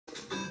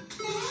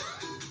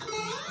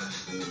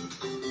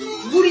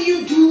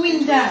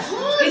that.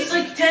 What? It's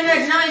like 10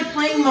 at night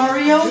playing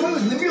Mario.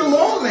 Dude, leave me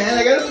alone, man.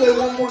 I gotta play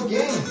one more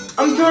game.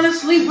 I'm trying to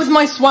sleep with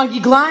my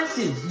swaggy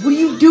glasses. What are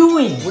you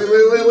doing?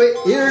 Wait.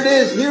 Here it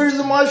is. Here's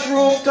the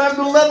mushroom. Time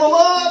to level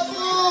up.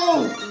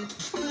 Oh.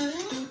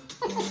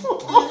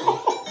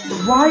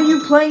 Why are you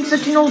playing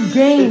such an old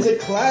game? It's a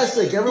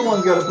classic.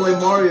 Everyone's gotta play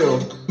Mario.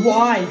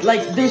 Why?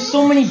 Like, there's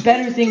so many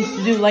better things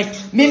to do. Like,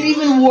 maybe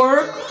even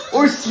work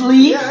or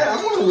sleep. Yeah,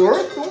 I'm gonna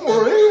work. Don't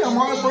worry. I'm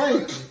on a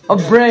break. A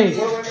break.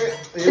 Wait.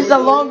 It's the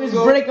longest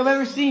break I've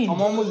ever seen.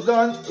 I'm almost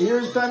done.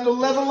 Here's time to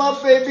level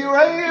up, baby,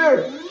 right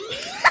here.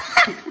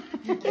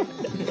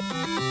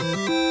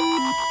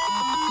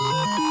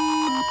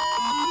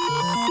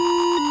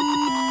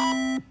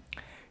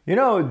 You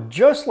know,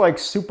 just like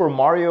Super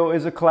Mario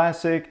is a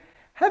classic,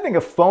 having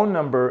a phone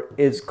number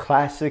is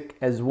classic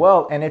as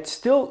well, and it's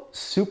still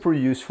super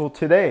useful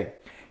today.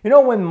 You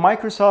know, when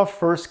Microsoft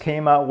first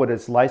came out with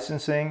its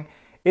licensing,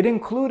 it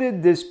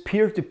included this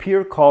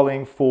peer-to-peer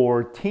calling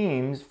for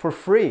Teams for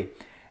free.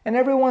 And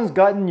everyone's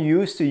gotten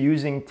used to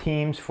using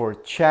Teams for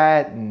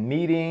chat and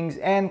meetings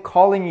and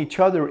calling each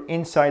other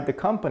inside the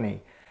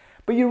company.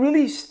 But you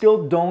really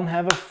still don't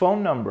have a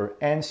phone number.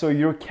 And so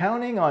you're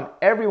counting on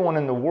everyone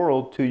in the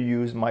world to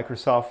use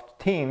Microsoft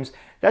Teams.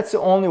 That's the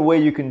only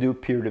way you can do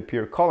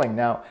peer-to-peer calling.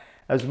 Now,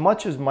 as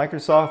much as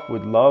Microsoft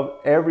would love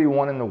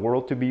everyone in the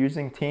world to be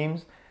using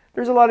Teams,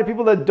 there's a lot of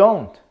people that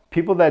don't.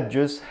 People that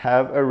just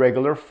have a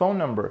regular phone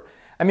number.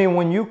 I mean,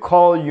 when you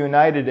call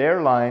United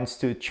Airlines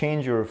to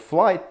change your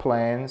flight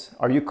plans,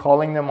 are you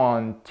calling them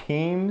on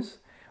Teams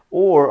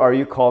or are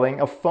you calling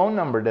a phone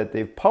number that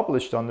they've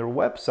published on their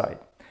website?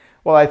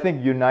 Well, I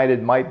think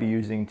United might be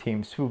using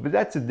Teams too, but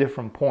that's a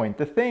different point.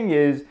 The thing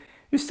is,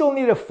 you still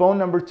need a phone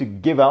number to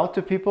give out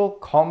to people.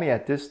 Call me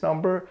at this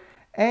number.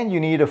 And you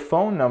need a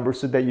phone number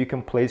so that you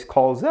can place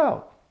calls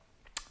out.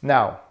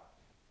 Now,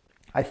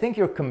 I think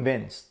you're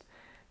convinced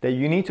that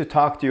you need to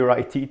talk to your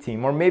IT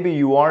team, or maybe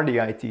you are the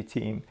IT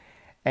team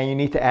and you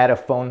need to add a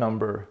phone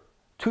number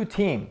to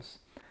Teams.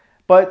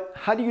 But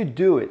how do you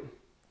do it?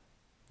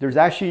 There's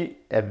actually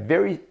a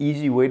very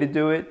easy way to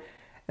do it.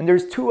 And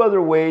there's two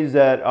other ways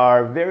that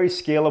are very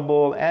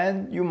scalable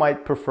and you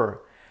might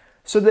prefer.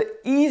 So the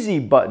easy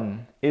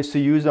button is to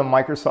use a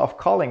Microsoft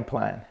calling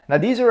plan. Now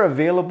these are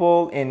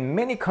available in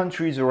many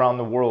countries around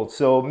the world.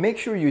 So make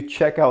sure you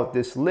check out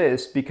this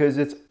list because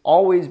it's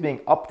always being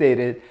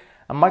updated.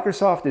 And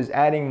Microsoft is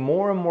adding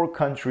more and more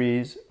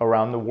countries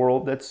around the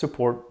world that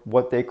support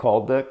what they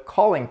call the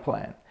calling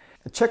plan.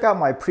 Check out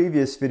my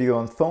previous video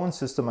on phone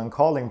system and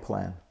calling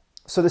plan.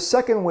 So the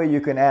second way you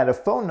can add a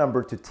phone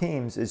number to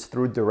Teams is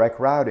through direct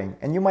routing.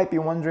 And you might be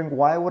wondering,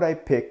 why would I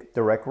pick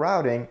direct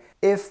routing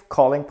if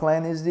calling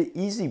plan is the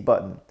easy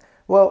button?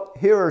 Well,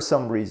 here are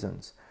some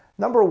reasons.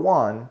 Number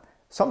one,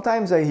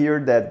 sometimes I hear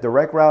that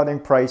direct routing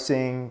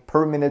pricing,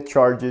 per minute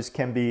charges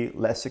can be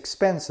less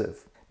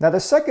expensive. Now the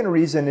second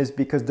reason is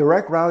because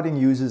direct routing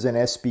uses an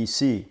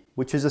SBC,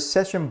 which is a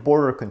session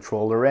border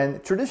controller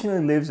and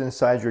traditionally lives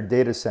inside your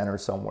data center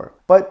somewhere.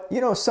 But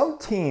you know, some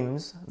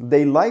teams,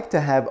 they like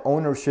to have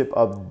ownership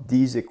of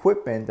these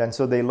equipment, and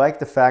so they like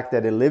the fact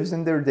that it lives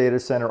in their data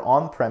center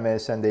on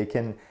premise and they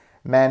can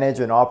manage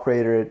and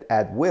operate it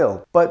at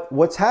will. But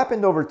what's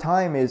happened over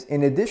time is,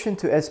 in addition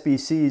to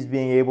SBCs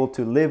being able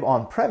to live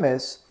on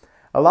premise,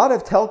 a lot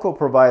of telco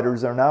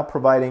providers are now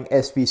providing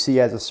SBC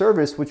as a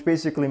service, which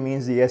basically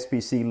means the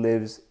SBC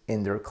lives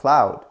in their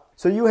cloud.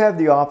 So you have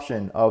the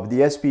option of the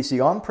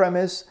SBC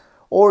on-premise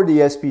or the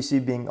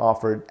SBC being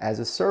offered as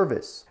a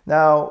service.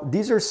 Now,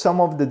 these are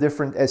some of the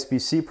different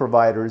SBC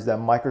providers that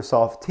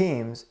Microsoft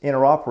Teams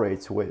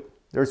interoperates with.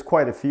 There's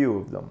quite a few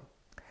of them.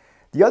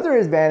 The other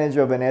advantage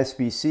of an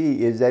SBC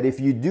is that if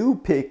you do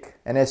pick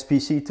an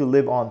SBC to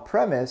live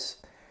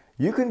on-premise,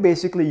 you can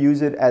basically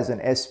use it as an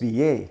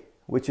SVA,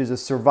 which is a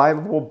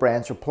survivable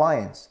branch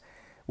appliance,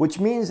 which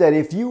means that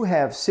if you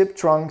have SIP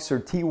trunks or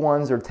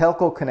T1s or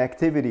telco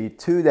connectivity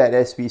to that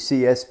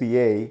SBC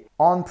SBA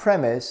on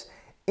premise,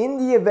 in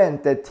the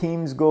event that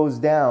Teams goes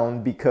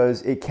down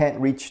because it can't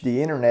reach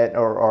the internet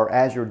or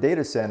Azure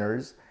data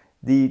centers,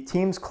 the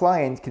Teams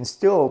client can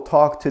still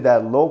talk to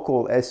that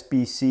local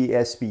SBC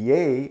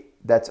SBA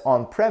that's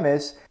on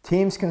premise.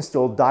 Teams can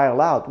still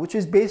dial out, which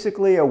is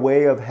basically a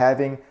way of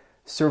having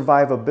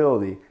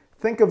survivability.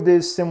 Think of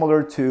this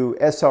similar to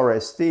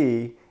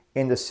SRSD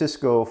in the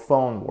Cisco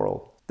phone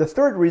world. The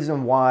third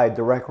reason why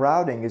direct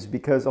routing is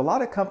because a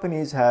lot of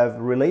companies have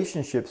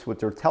relationships with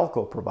their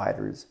telco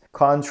providers,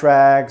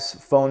 contracts,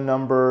 phone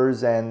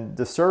numbers, and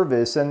the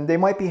service, and they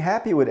might be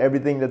happy with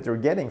everything that they're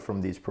getting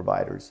from these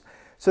providers.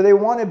 So they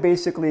want to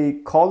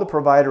basically call the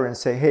provider and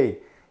say, hey,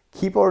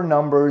 keep our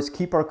numbers,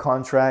 keep our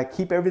contract,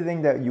 keep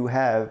everything that you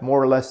have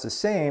more or less the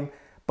same,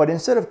 but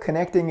instead of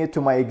connecting it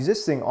to my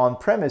existing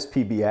on-premise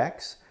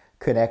PBX,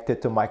 connect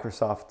it to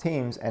Microsoft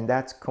Teams, and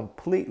that's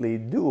completely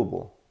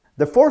doable.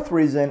 The fourth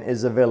reason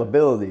is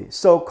availability.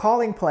 So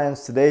calling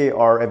plans today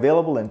are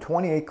available in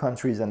 28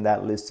 countries, and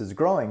that list is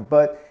growing.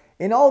 But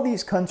in all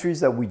these countries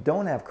that we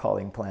don't have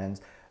calling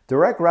plans,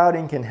 direct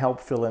routing can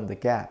help fill in the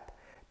gap.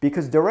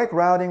 because direct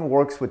routing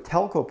works with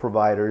telco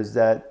providers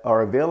that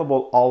are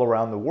available all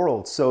around the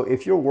world. So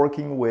if you're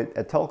working with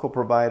a telco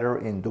provider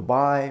in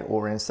Dubai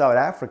or in South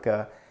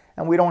Africa,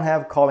 and we don't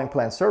have calling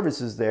plan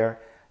services there,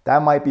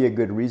 that might be a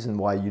good reason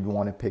why you'd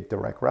want to pick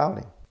direct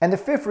routing. And the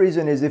fifth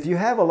reason is if you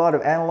have a lot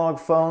of analog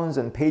phones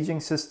and paging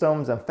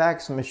systems and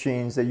fax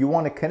machines that you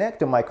want to connect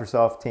to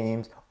Microsoft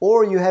Teams,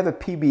 or you have a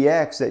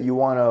PBX that you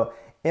want to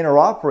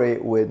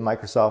interoperate with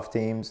Microsoft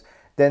Teams,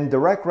 then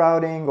direct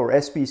routing or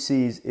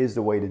SBCs is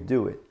the way to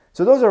do it.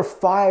 So those are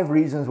 5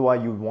 reasons why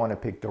you want to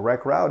pick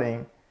direct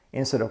routing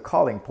instead of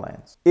calling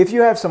plans. If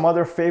you have some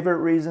other favorite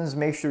reasons,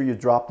 make sure you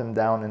drop them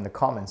down in the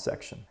comments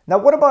section. Now,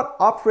 what about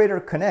Operator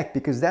Connect?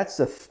 Because that's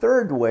the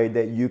third way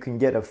that you can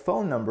get a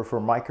phone number for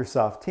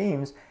Microsoft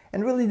Teams,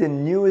 and really the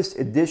newest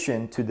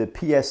addition to the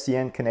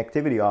PSTN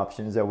connectivity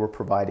options that we're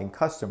providing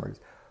customers.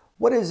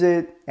 What is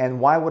it, and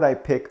why would I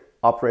pick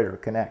Operator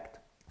Connect?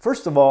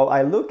 First of all,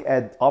 I look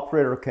at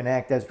Operator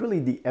Connect as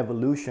really the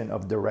evolution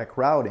of direct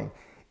routing.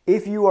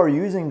 If you are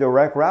using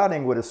direct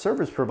routing with a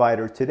service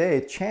provider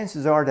today,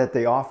 chances are that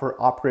they offer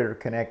Operator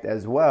Connect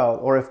as well,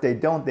 or if they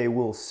don't, they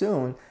will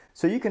soon.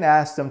 So you can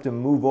ask them to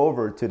move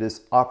over to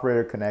this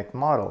Operator Connect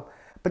model.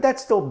 But that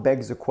still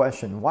begs the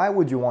question, why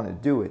would you want to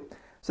do it?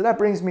 So that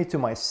brings me to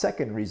my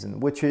second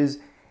reason, which is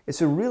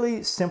it's a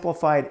really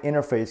simplified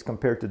interface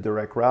compared to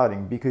direct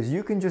routing, because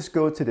you can just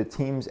go to the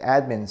Teams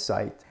admin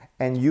site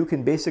and you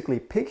can basically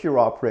pick your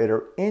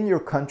operator in your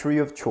country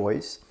of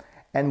choice.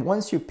 And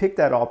once you pick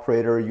that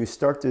operator, you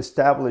start to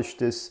establish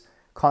this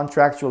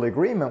contractual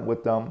agreement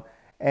with them.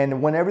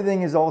 And when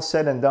everything is all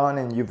said and done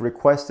and you've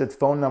requested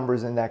phone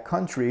numbers in that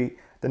country,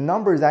 the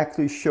numbers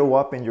actually show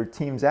up in your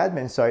Teams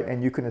admin site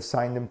and you can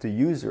assign them to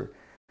user.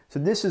 So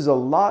this is a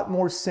lot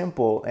more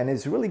simple, and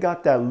it's really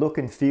got that look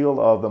and feel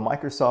of a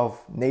Microsoft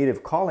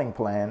native calling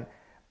plan,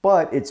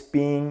 but it's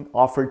being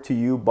offered to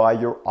you by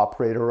your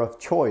operator of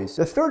choice.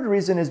 The third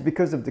reason is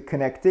because of the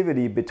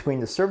connectivity between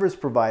the service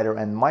provider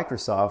and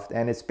Microsoft,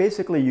 and it's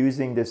basically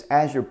using this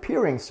Azure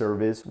peering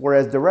service,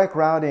 whereas direct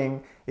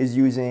routing is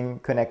using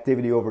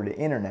connectivity over the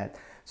internet.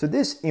 So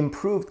this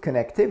improved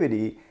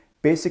connectivity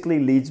basically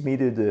leads me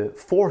to the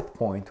fourth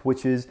point,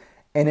 which is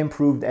an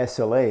improved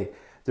SLA.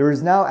 There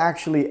is now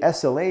actually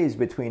SLAs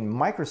between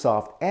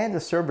Microsoft and the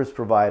service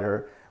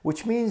provider,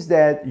 which means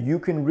that you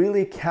can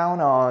really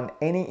count on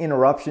any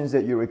interruptions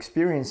that you're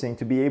experiencing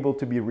to be able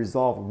to be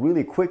resolved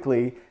really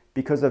quickly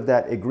because of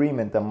that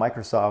agreement that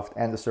Microsoft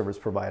and the service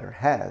provider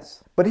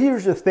has. But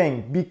here's the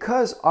thing,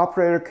 because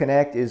Operator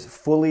Connect is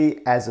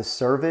fully as a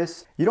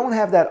service, you don't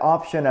have that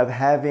option of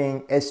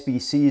having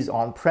SBCs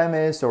on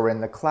premise or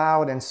in the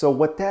cloud. And so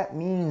what that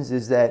means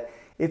is that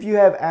if you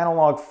have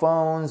analog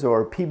phones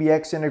or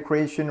PBX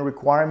integration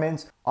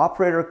requirements,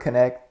 Operator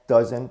Connect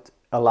doesn't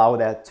allow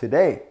that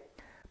today.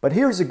 But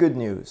here's the good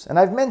news, and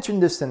I've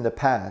mentioned this in the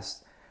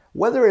past.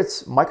 Whether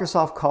it's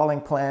Microsoft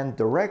Calling Plan,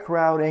 Direct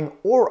Routing,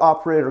 or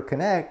Operator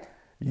Connect,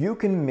 you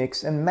can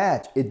mix and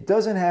match. It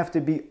doesn't have to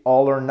be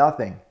all or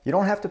nothing. You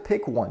don't have to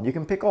pick one. You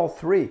can pick all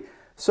 3.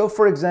 So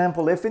for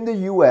example, if in the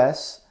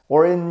US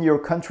or in your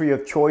country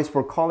of choice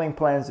where calling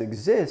plans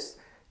exist,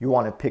 you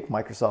want to pick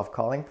Microsoft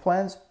Calling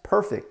Plans,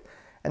 perfect.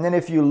 And then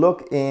if you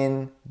look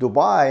in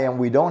Dubai and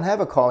we don't have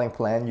a calling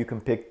plan, you can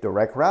pick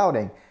Direct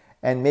Routing.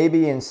 And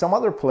maybe in some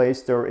other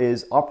place there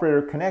is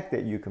Operator Connect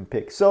that you can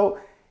pick. So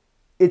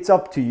it's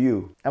up to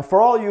you. And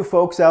for all you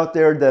folks out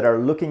there that are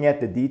looking at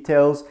the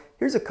details,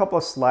 here's a couple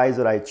of slides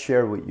that I'd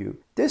share with you.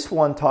 This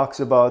one talks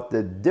about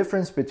the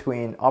difference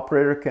between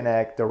Operator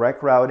Connect,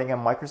 Direct Routing,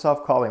 and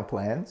Microsoft Calling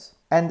Plans.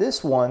 And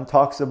this one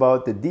talks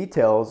about the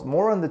details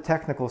more on the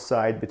technical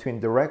side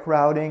between Direct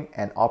Routing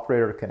and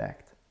Operator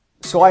Connect.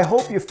 So I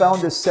hope you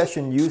found this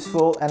session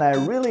useful, and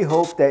I really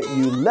hope that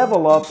you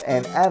level up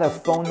and add a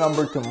phone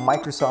number to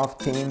Microsoft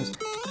Teams.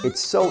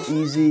 It's so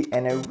easy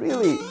and it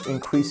really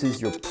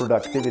increases your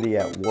productivity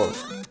at work.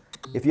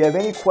 If you have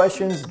any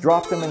questions,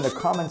 drop them in the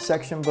comment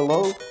section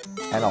below,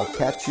 and I'll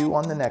catch you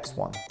on the next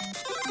one.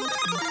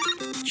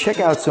 Check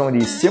out some of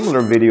these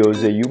similar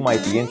videos that you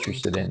might be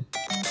interested in,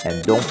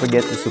 and don't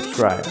forget to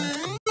subscribe.